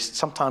Sundays?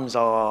 Sometimes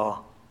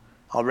our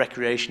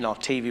recreation, our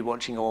TV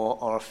watching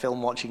or our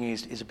film watching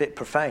is a bit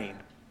profane.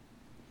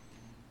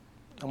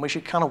 And we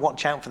should kind of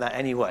watch out for that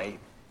anyway.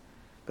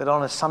 But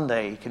on a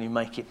Sunday, can you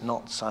make it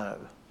not so?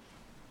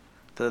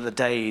 That the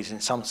day is, in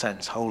some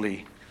sense,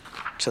 holy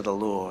to the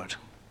Lord.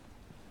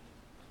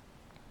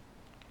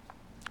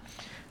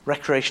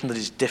 Recreation that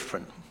is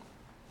different.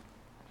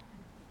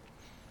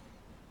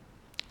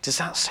 Does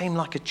that seem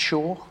like a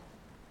chore?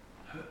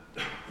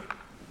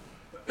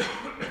 Does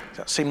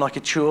that seem like a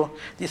chore?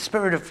 The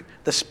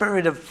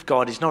Spirit of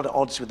God is not at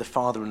odds with the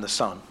Father and the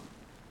Son.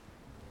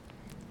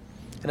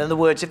 In other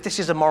words, if this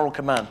is a moral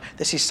command,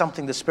 this is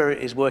something the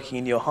Spirit is working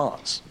in your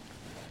hearts.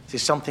 This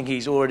is something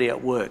He's already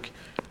at work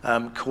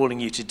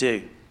calling you to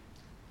do.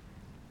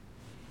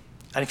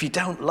 And if you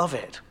don't love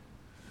it,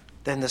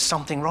 then there's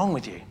something wrong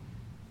with you.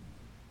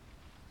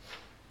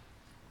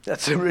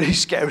 That's a really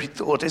scary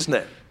thought, isn't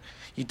it?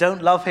 You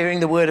don't love hearing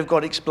the Word of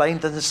God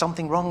explained, then there's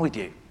something wrong with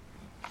you.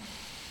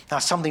 Now,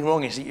 something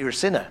wrong is that you're a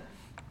sinner.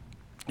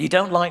 You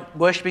don't like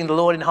worshipping the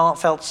Lord in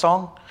heartfelt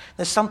song,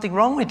 there's something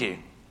wrong with you.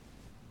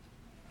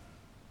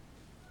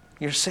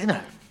 You're a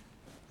sinner.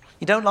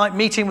 You don't like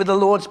meeting with the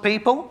Lord's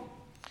people,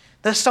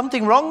 there's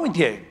something wrong with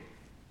you.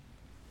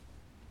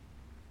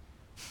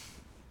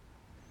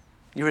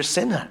 You're a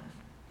sinner.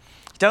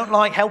 You don't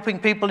like helping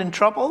people in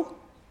trouble,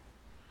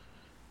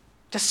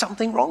 there's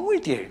something wrong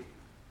with you.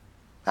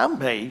 And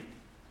me.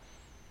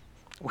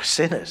 We're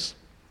sinners.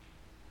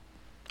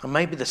 And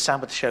maybe the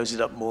Sabbath shows it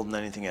up more than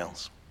anything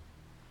else.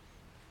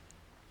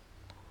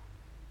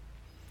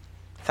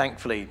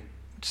 Thankfully,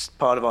 just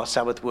part of our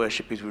Sabbath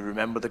worship is we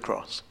remember the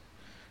cross.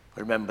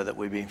 We remember that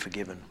we've been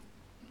forgiven.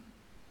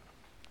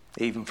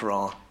 Even for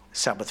our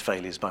Sabbath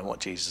failures by what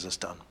Jesus has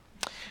done.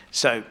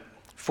 So,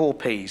 4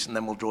 P's, and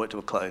then we'll draw it to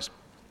a close.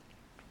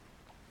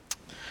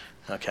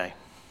 Okay.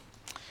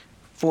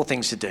 4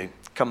 things to do.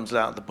 Comes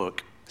out of the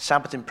book.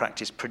 Sabbath in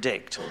practice,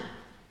 predict.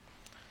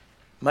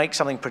 Make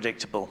something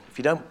predictable. If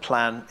you don't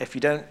plan, if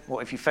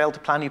you fail to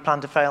plan, you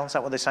plan to fail. Is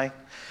that what they say?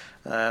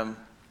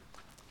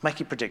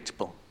 Make it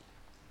predictable.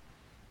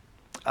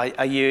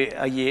 Are you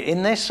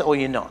in this or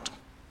you're not?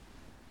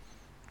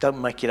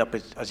 Don't make it up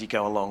as you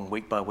go along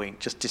week by week.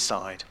 Just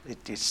decide.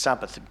 Is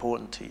Sabbath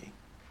important to you?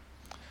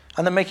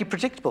 And then make it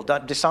predictable.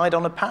 Don't decide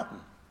on a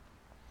pattern.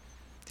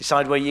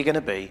 Decide where you're going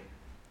to be.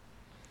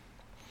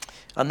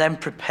 And then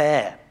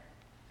prepare.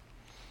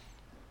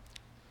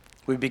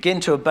 We begin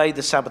to obey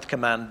the Sabbath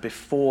command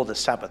before the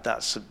Sabbath.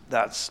 That's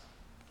an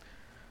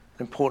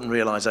important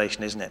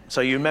realization, isn't it? So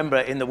you remember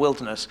in the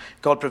wilderness,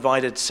 God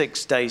provided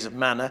 6 days of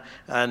manna,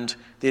 and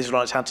the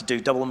Israelites had to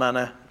do double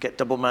manna, get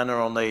double manna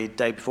on the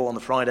day before, on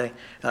the Friday,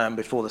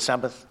 before the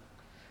Sabbath.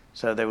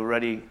 So they were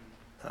ready.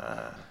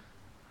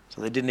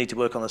 So they didn't need to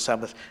work on the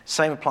Sabbath.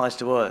 Same applies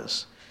to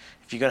us.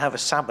 If you're going to have a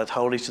Sabbath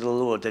holy to the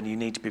Lord, then you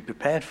need to be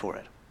prepared for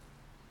it.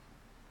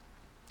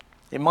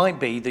 It might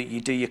be that you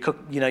do your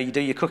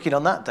cooking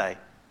on that day.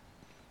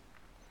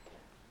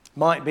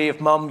 Might be if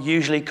Mum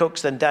usually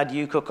cooks, then Dad,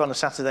 you cook on a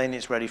Saturday and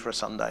it's ready for a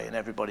Sunday and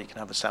everybody can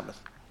have a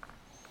Sabbath.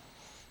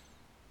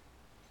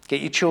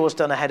 Get your chores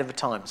done ahead of a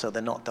time so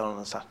they're not done on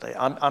a Saturday.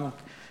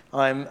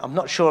 I'm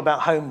not sure about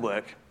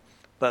homework,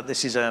 but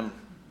this is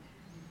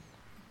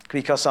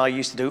because I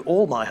used to do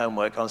all my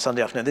homework on a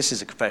Sunday afternoon. This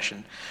is a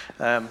confession.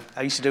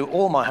 I used to do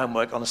all my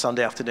homework on a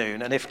Sunday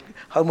afternoon, and if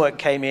homework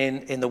came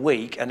in the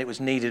week and it was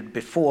needed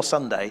before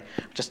Sunday,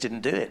 I just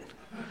didn't do it.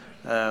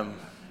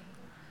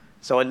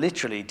 So I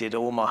literally did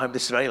all my homework,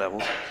 this is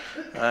A-levels,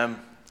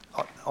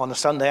 on a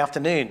Sunday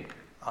afternoon.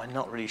 I'm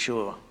not really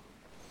sure.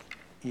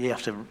 You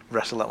have to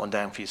wrestle that one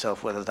down for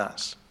yourself, whether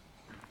that's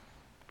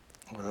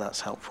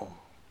helpful.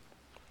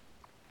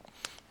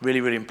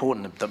 Really, really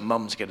important that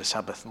mums get a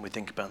Sabbath, and we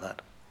think about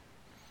that.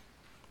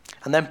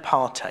 And then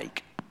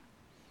partake.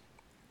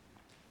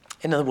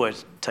 In other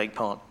words, take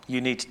part. You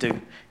need to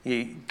do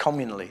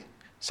communally.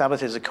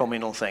 Sabbath is a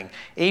communal thing.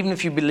 Even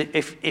if you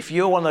believe, if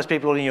you're one of those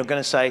people and you're going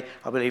to say,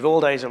 I believe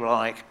all days are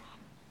alike,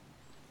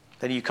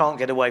 then you can't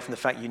get away from the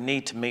fact you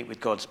need to meet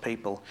with God's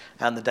people.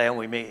 And the day when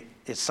we meet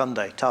is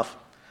Sunday. Tough.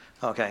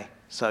 Okay,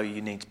 so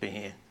you need to be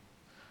here.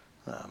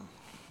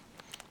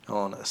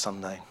 on a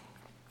Sunday.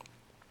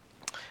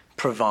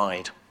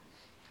 Provide.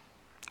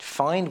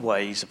 Find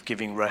ways of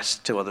giving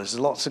rest to others. There's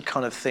lots of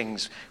kind of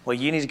things where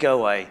you need to go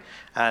away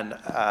and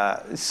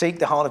seek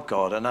the heart of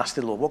God and ask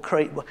the Lord,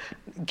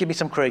 give me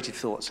some creative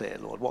thoughts here,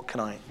 Lord. What can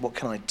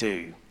I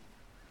do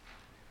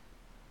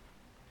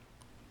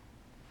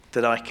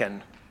that I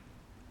can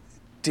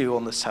do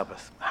on the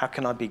Sabbath? How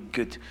can I be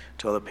good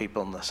to other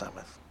people on the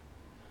Sabbath?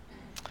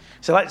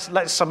 So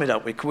let's sum it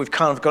up. We've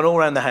kind of gone all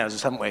around the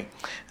houses, haven't we?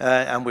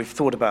 And we've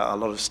thought about a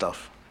lot of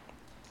stuff.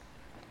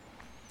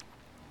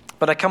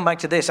 But I come back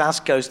to this, as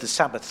goes the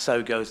Sabbath,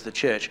 so goes the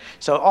church.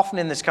 So often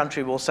in this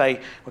country we'll say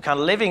we're kind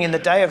of living in the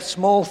day of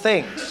small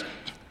things,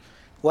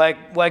 where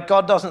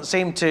God doesn't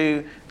seem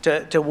to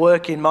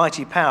work in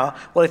mighty power.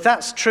 Well, if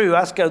that's true,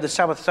 as goes the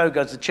Sabbath, so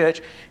goes the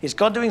church, is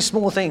God doing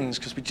small things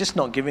because we're just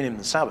not giving him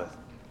the Sabbath?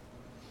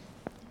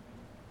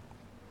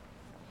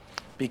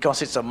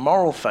 Because it's a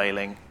moral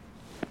failing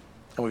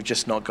and we've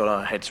just not got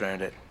our heads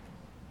around it.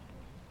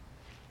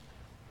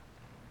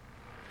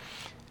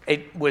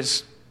 It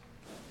was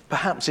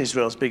perhaps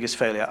Israel's biggest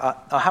failure.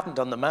 I haven't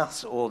done the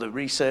maths or the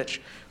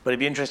research, but it'd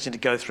be interesting to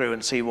go through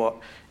and see what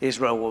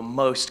Israel were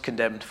most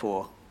condemned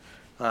for.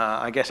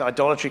 I guess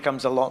idolatry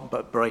comes a lot,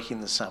 but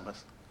breaking the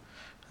Sabbath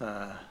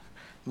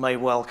may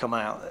well come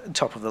out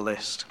top of the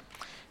list.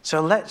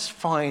 So let's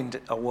find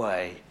a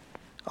way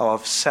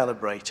of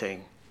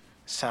celebrating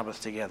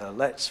Sabbath together.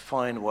 Let's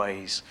find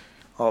ways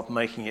of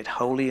making it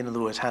holy, in other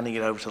words, handing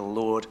it over to the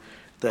Lord,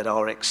 that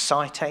are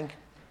exciting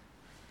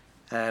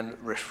and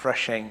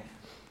refreshing,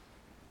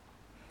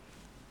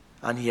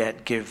 and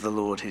yet give the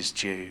Lord his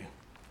due.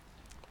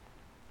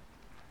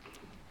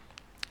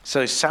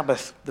 So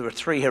Sabbath, there are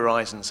three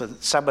horizons. So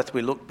Sabbath,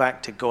 we look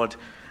back to God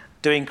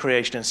doing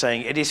creation and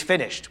saying, it is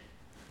finished.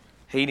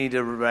 He needed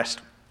a rest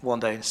one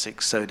day in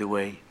 6, so do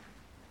we.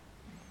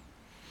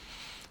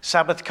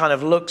 Sabbath kind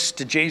of looks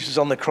to Jesus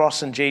on the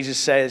cross, and Jesus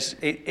says,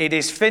 it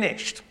is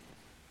finished.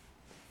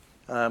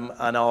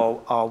 And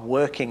our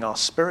working, our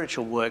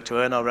spiritual work to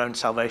earn our own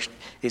salvation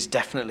is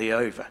definitely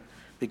over,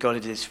 because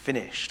it is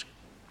finished.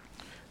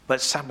 But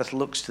Sabbath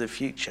looks to the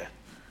future,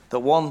 that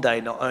one day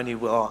not only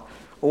will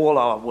all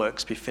our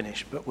works be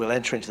finished, but we'll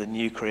enter into the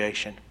new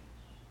creation.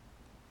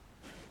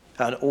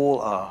 And all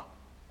our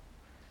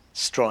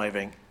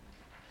striving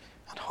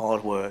and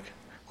hard work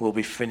will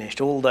be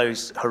finished. All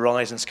those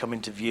horizons come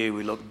into view.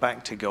 We look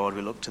back to God,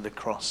 we look to the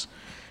cross,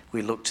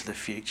 we look to the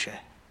future.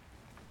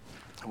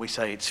 And we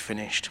say it's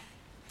finished.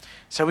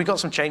 So we've got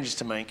some changes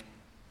to make.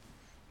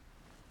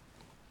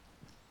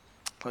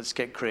 Let's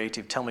get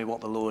creative. Tell me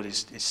what the Lord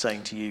is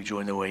saying to you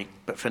during the week.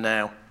 But for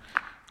now,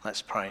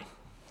 let's pray.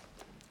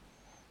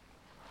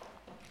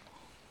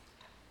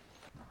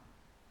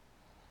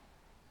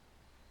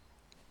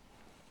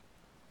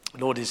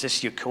 Lord, is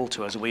this your call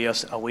to us?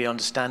 Are we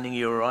understanding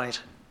you right?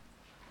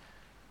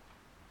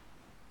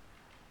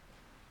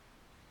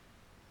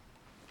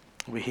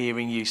 Are we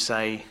hearing you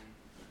say,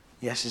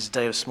 yes, it's a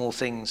day of small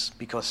things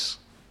because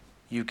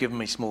you've given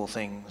me small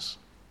things.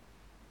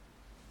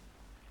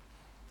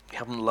 You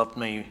haven't loved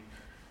me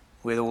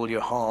with all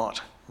your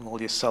heart, and all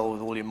your soul,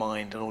 with all your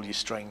mind, and all your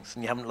strength.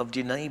 And you haven't loved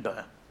your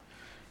neighbour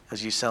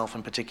as yourself,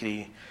 and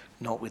particularly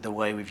not with the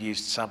way we've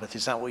used Sabbath.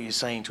 Is that what you're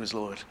saying to us,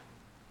 Lord?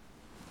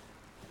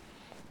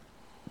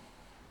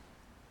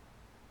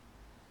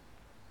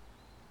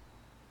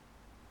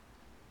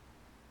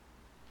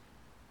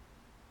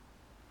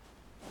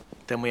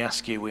 Then we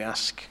ask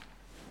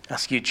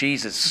you,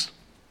 Jesus,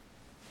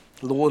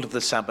 Lord of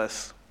the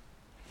Sabbath,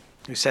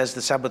 who says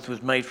the Sabbath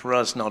was made for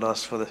us, not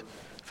us for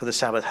the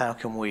Sabbath. How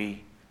can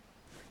we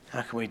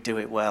do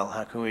it well?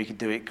 How can we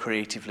do it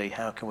creatively?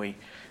 How can we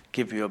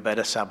give you a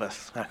better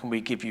Sabbath? How can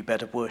we give you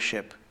better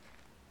worship?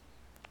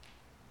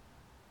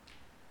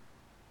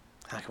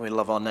 How can we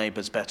love our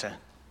neighbours better?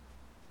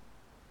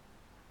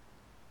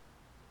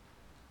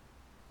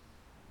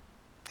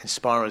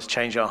 Inspire us,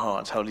 change our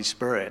hearts. Holy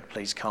Spirit,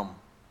 please come.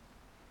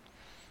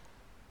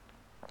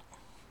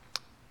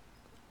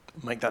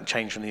 Make that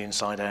change from the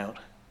inside out.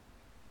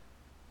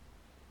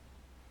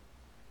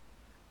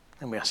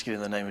 And we ask you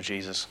in the name of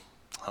Jesus.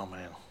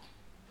 Amen.